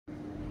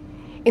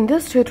In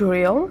this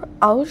tutorial,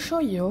 I'll show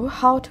you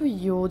how to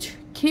use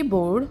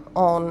keyboard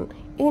on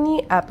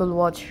any Apple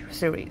Watch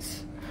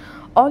series.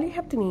 All you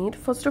have to need,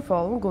 first of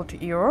all, go to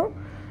your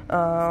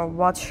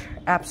Watch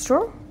App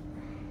Store,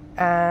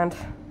 and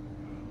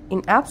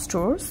in App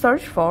Store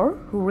search for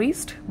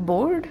wrist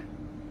board.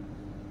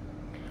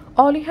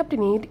 All you have to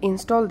need,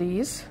 install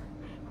this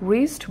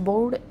wrist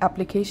board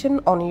application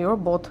on your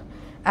both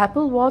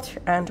Apple Watch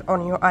and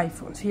on your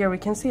iPhones. Here we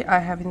can see I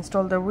have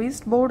installed the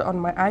wrist board on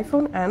my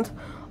iPhone and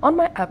on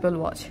my Apple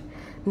Watch.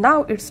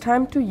 Now it's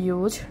time to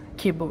use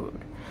keyboard.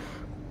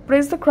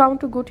 Press the crown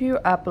to go to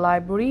your app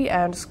library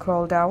and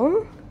scroll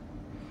down.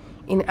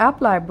 In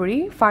app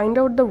library, find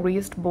out the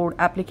wrist board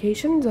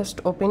application, just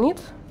open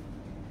it.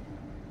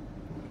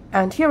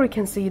 And here we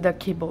can see the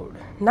keyboard.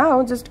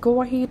 Now just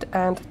go ahead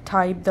and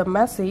type the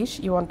message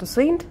you want to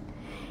send,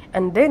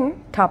 and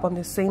then tap on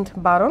the send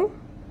button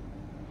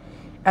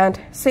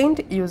and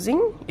send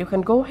using, you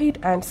can go ahead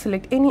and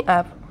select any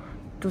app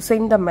to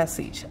send the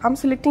message. I'm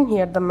selecting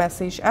here the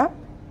message app,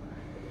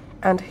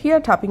 and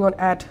here tapping on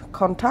add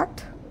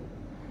contact,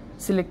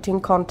 selecting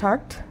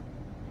contact,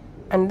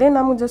 and then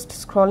I'm just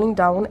scrolling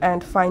down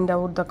and find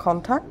out the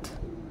contact,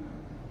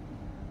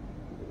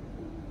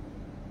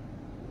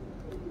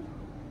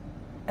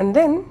 and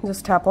then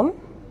just tap on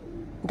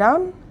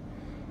done,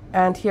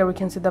 and here we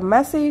can see the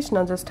message.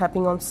 Now just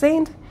tapping on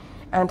send,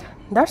 and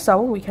that's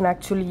how we can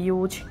actually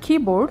use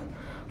keyboard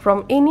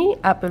from any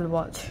Apple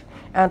Watch.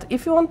 And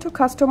if you want to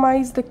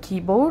customize the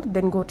keyboard,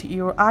 then go to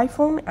your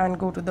iPhone and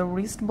go to the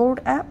wrist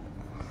board app.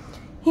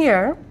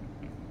 Here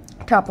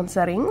tap on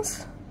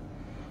settings,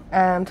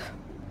 and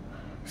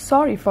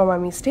sorry for my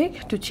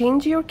mistake, to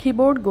change your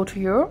keyboard, go to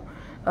your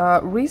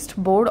wrist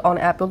board on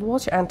Apple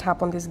Watch and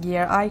tap on this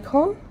gear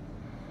icon.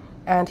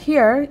 And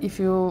here if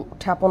you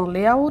tap on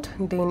layout,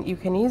 then you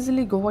can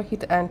easily go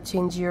ahead and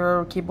change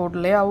your keyboard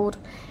layout,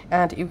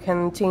 and you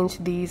can change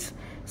these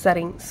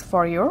settings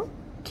for your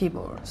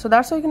keyboard. So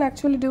that's how you can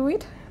actually do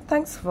it.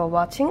 Thanks for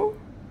watching.